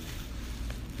here,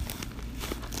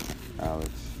 Alex?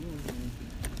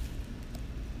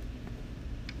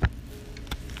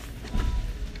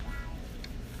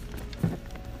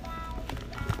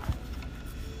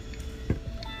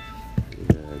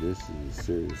 Yeah, this is a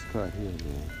serious cut here,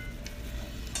 man.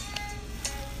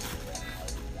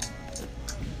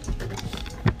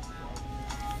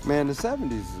 Man, the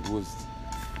 70s was,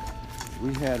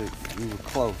 we had it, we were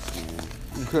close, man.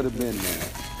 We could have been there.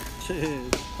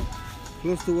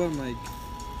 Close to what, Mike?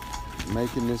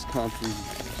 Making this country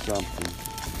something.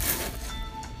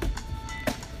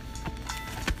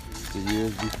 The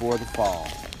years before the fall.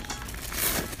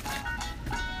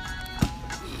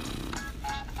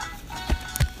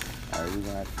 All right, we're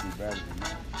gonna have to do better than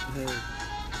that.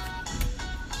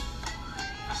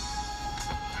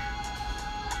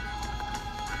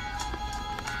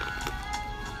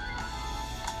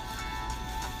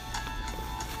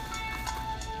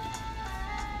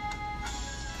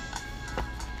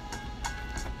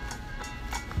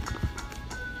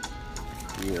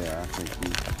 Yeah, I think we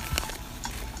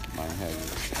might have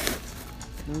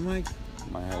No, Mike.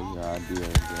 your idea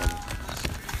together.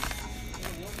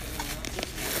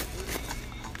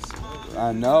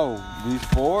 I know these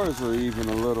 4s are even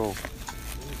a little.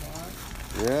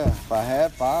 Yeah, if I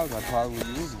had 5s, I probably would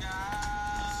use them.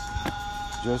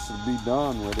 just to be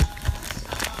done with it.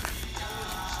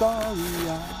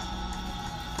 Starry-eyed,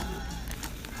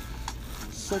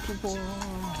 searching for a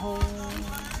home.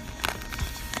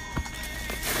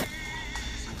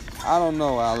 I don't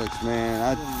know, Alex,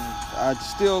 man. I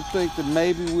still think that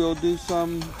maybe we'll do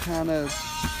some kind of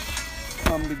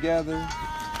come together.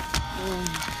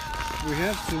 We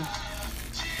have to.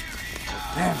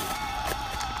 Damn it.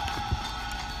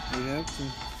 We have to.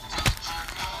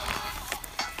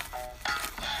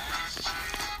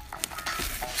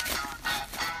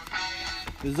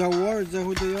 Is that war? Is that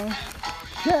who they are?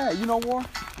 Yeah, you know war?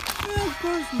 Yeah, of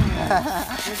course not.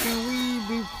 How can we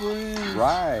be friends?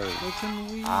 Right. How can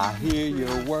we I be hear you're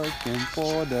friends? working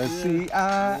for the Yeah.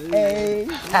 CIA.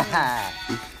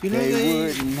 You know They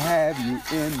wouldn't have you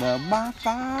in the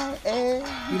mafia.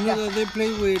 You know that they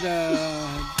play with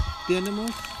the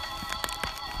animals?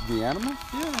 The animal?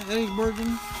 Yeah, Eric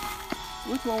Burden.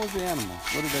 Which one was the animal?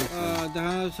 What did they say? The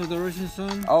House of the Rising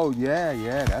Sun. Oh, yeah,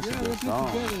 that's Yeah, a they good play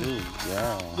song, together. too.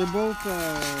 Yeah. They both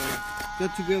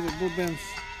get together, both bands.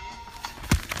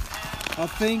 I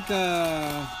think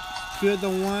Fear the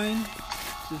Wine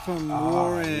is from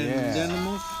War and yeah. the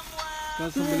Animals.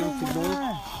 That's what belongs to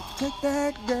both. Take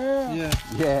that, girl. Yeah,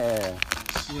 Yeah.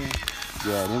 yeah.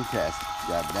 Yeah, them cats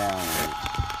got down with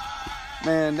it.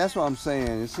 Man, that's what I'm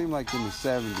saying. It seemed like in the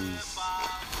 70s,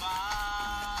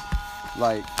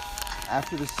 like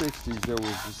after the 60s, there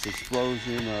was this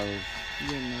explosion of,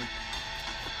 Yeah, man.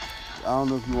 I don't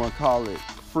know if you want to call it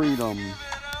freedom.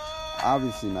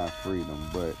 Obviously not freedom,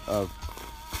 but of,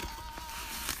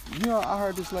 you know, I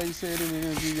heard this lady say it in an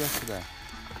interview yesterday.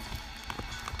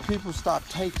 People stopped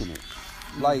taking it.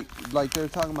 Like they were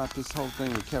talking about this whole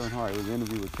thing with Kevin Hart. It was an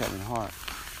interview with Kevin Hart.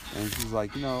 And she's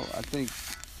like, you know, I think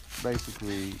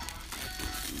basically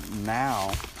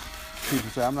now people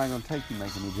say, I'm not going to take you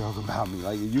making a joke about me.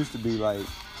 Like, it used to be like,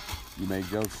 you make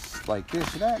jokes like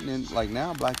this or that, and then like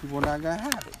now black people are not going to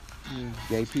have it. Yeah.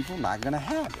 Gay people not going to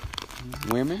have it.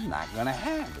 Mm-hmm. Women not going to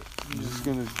have it.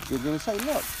 They're going to say,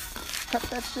 look, cut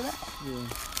that shit out. Yeah.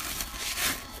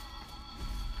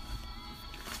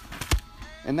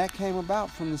 And that came about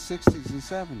from the 60s and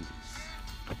 70s.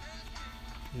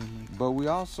 Yeah, man. But we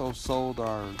also sold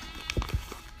our,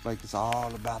 like, it's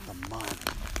all about the money.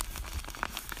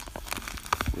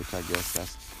 Which I guess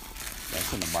that's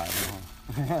in the Bible,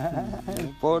 huh?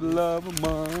 For the love of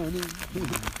money.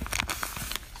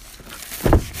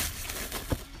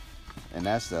 And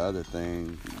that's the other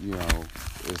thing, you know,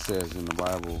 it says in the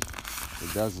Bible,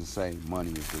 it doesn't say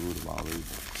money is the root of all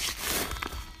evil.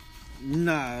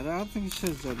 Nah, I don't think it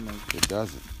says that much. It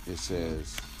doesn't. It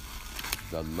says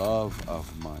the love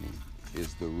of money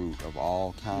is the root of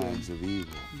all kinds of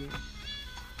evil. Yeah.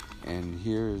 And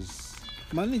here's...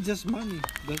 Money, just money.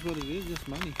 That's what it is, just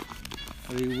money.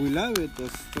 I mean, we love it,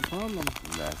 that's the problem.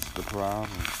 That's the problem.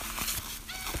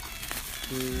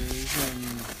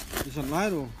 It's an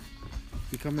idol.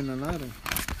 Becoming an idol,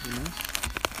 you know?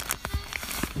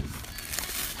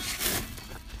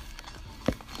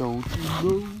 Don't you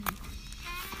know?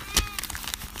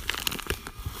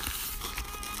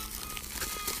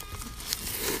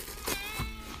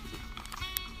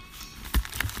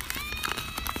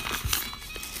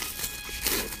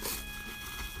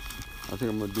 I think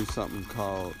I'm going to do something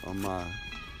called, on my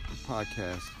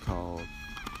podcast, called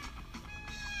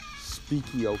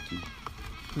Speakioke.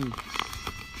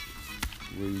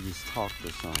 Where you just talk the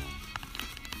song.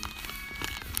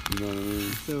 You know what I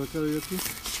mean? So karaoke?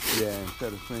 Yeah,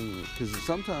 instead of singing it. Because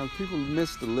sometimes people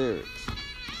miss the lyrics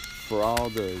for all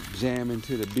the jamming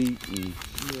to the beat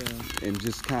and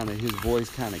just kind of, his voice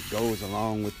kind of goes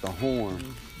along with the horn.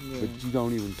 Yeah. But you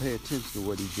don't even pay attention to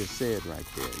what he just said right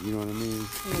there. You know what I mean?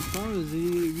 Well, the problem is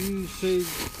you say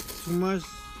too much,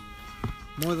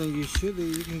 more than you should,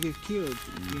 you can get killed.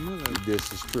 You know that.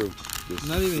 This is true. This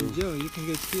Not is even true. jail, you can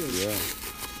get killed. Yeah.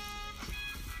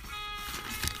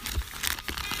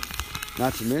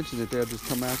 Not to mention that they'll just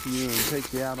come after you and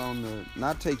take you out on the,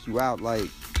 not take you out like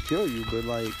kill you, but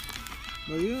like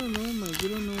But you don't know, man. You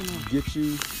don't know. No. get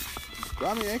you,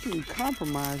 I mean, they can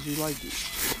compromise you like,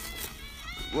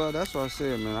 well, that's what I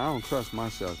said, man. I don't trust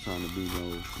myself trying to be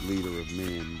no leader of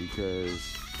men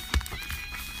because,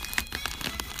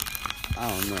 I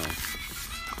don't know.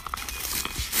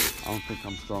 I don't think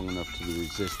I'm strong enough to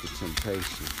resist the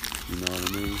temptation. You know what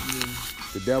I mean? Yeah.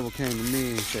 The devil came to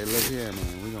me and said, look here,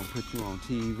 man, we're going to put you on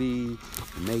TV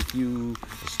and make you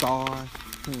a star.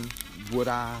 Would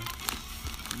I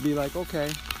be like,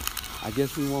 okay, I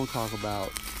guess we won't talk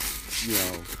about, you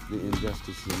know, the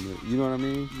injustice in the, you know what I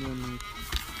mean? Yeah, man.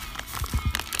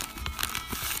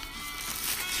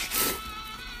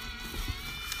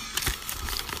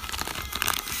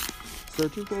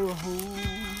 Searching for a home.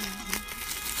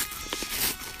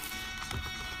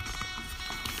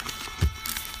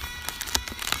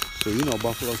 So you know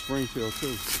Buffalo Springfield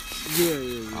too.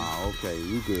 Yeah. Ah, okay.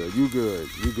 You good.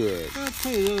 I'll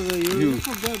tell you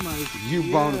forgot my. You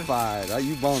bona fide.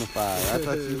 You bona fide. I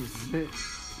thought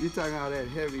you talking about that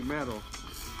heavy metal.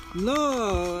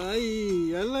 No,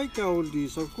 I like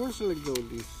oldies. Of course I like the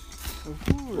oldies. Of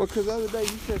course. Well, because the other day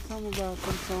you said something about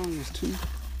some song is too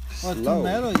Oh, slow. too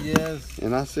metal, yes.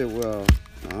 And I said, well,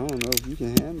 I don't know if you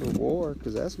can handle war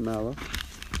because that's mellow.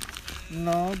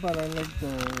 No, but I like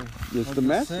the. It's what the to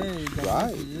message, say, the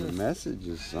right? message, The yes. message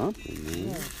is something, man.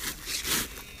 Yeah.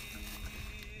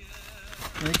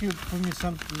 You can put me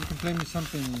something. You can play me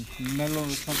something mellow or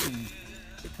something.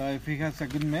 But if he has a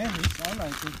good message, I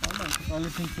like it. I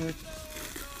listen to it.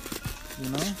 You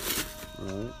know.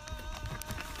 Right.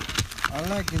 I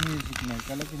like the music, Mike.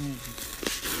 I like the music.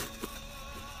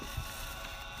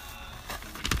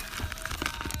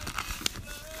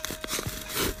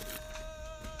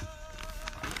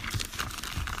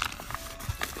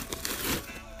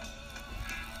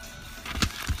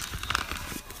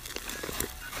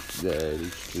 That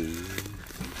is true.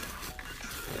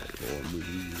 For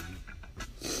me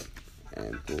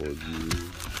and for you,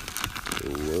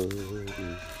 the world is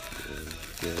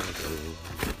together.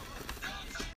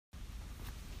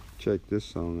 Check this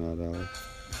song out, Alex.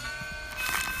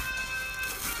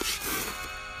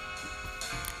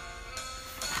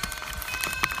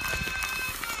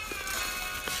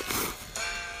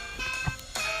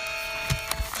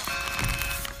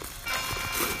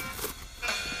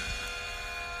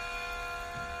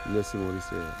 Listen what he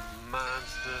said.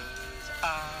 Monsters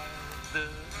of the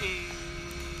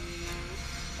east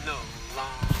no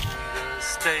longer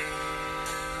stay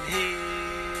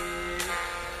here,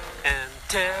 and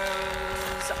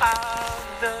terrors of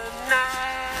the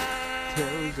night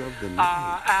Terrors of the are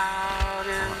night. out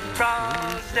in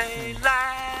broad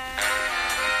daylight.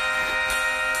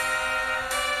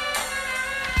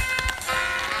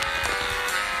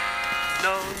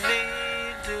 No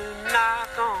need to knock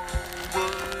on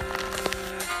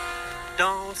wood.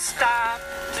 Don't stop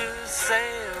to say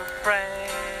a prayer.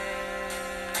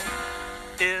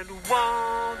 It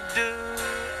won't do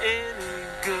any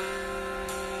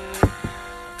good.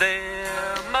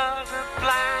 They're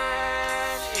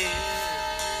multiplying in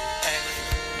the air.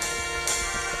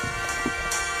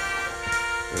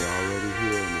 They're already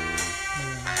here, man.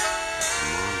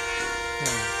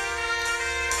 Monsters.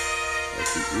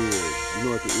 That's the id. You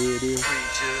know what the id is?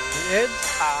 Creatures Ed?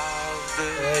 of the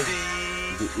Ed.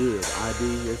 deep The id. ID.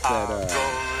 It's are that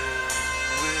going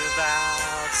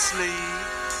without sleep.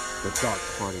 the dark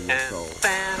part of your And soul.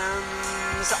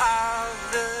 phantoms of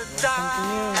the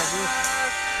dark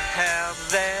have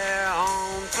their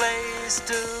own place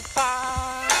to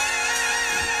park.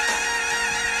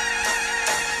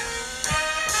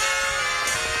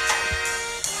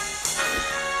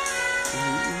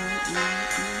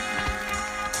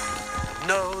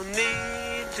 No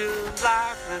need to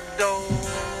lock the door.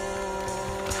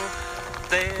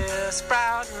 They're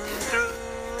sprouting through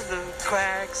the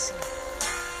cracks.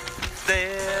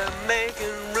 They're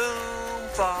making room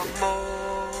for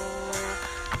more.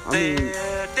 I mean,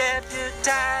 They're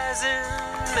deputizing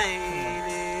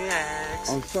maniacs.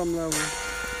 on some level,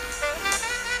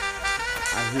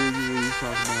 I hear you when you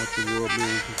talk about the world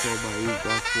being controlled by evil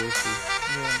dark forces.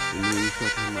 Yeah. And when you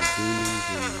talking about demons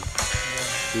and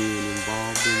being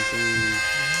involved in things.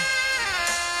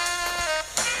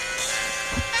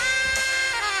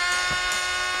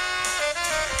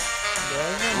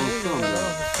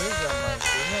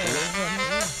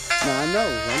 No, I know.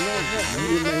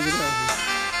 You didn't make it up.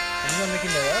 I'm not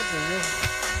making it up. I just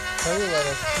tell you what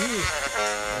I see,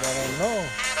 what I know,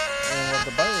 and what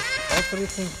the Bible says. All three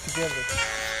things together.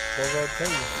 That's what I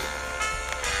tell you.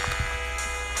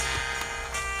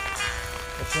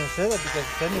 I shouldn't say that because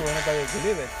anyway, nobody will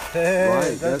believe it.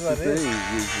 Right, that's the what it is. thing.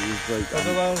 It's like, That's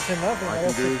why I don't say nothing. I I can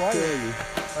just stay just tell quiet. you.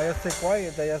 I just stay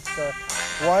quiet. I just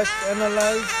watch,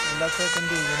 analyze, and that's what I can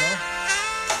do, you know?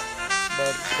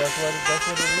 But that's what it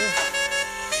is.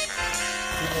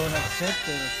 People don't accept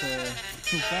it as a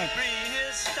true fact.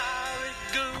 Prehistoric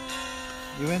ghouls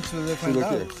Eventually they See, find look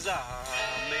out. here. are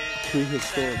making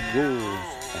Prehistoric ghouls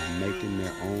are making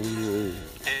their own rules.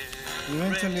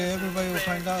 Eventually everybody will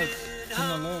find out.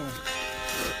 Sooner or later.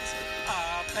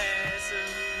 are passing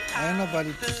I ain't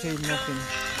nobody to say nothing.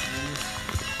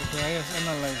 Okay, I just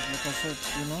analyze, like I said,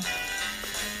 you know?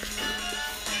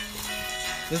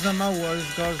 It's not my war,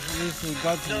 it's God's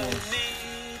war.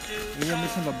 You don't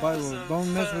listen to the Bible.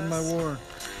 Don't mess with my war.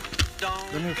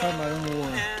 Let me fight my own war.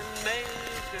 and make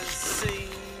a scene.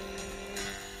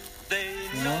 They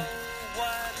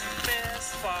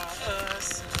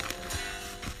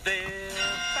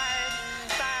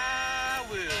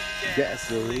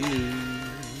gasoline.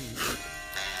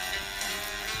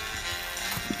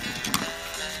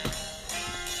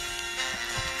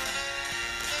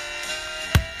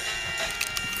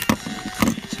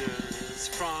 Creatures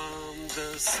from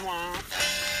the swamp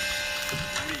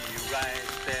rewrite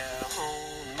their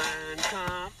own Mein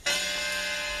Kampf.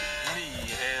 Me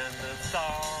and the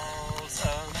thoughts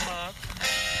amok,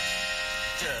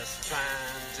 just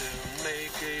trying to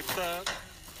make a buck.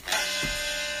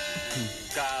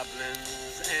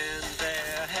 Goblins and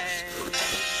their hags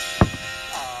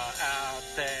are out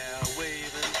there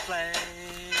waving flags.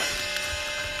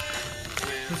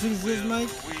 Who sings this, Mike?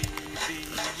 We be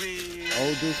real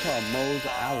Old dude called Mose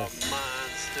Allison.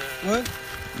 monster. What?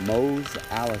 Mose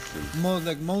Allison.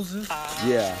 Like Moses?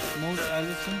 Yeah. Moses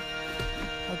Allison?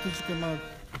 How did you come out?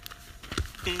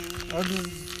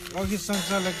 All his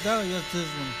songs are like that, or just this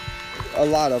one? A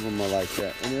lot of them are like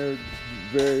that, and they're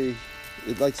very.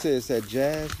 Like I said, it's that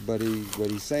jazz, but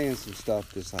he's saying some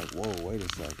stuff that's like, whoa, wait a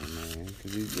second, man,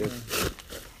 because he's just.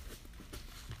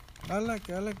 I like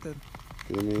that.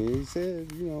 I mean, he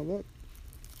said, you know, look,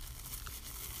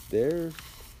 they're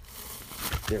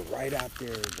right out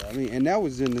there. I mean, and that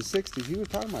was in the '60s. He was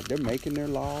talking about they're making their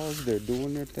laws, they're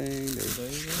doing their thing, There you go,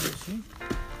 you see?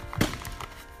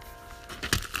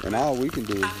 and all we can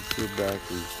do is just sit back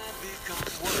and.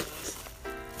 Become worse,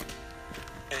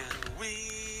 and we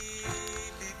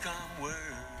become worse.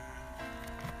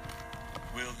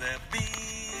 Will there be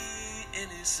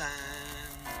any sign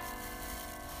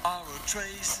or a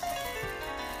trace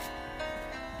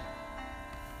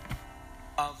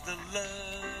of the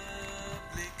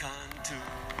lovely contour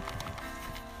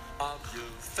of your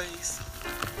face?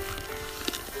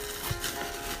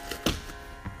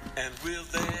 And will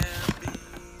there be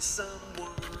some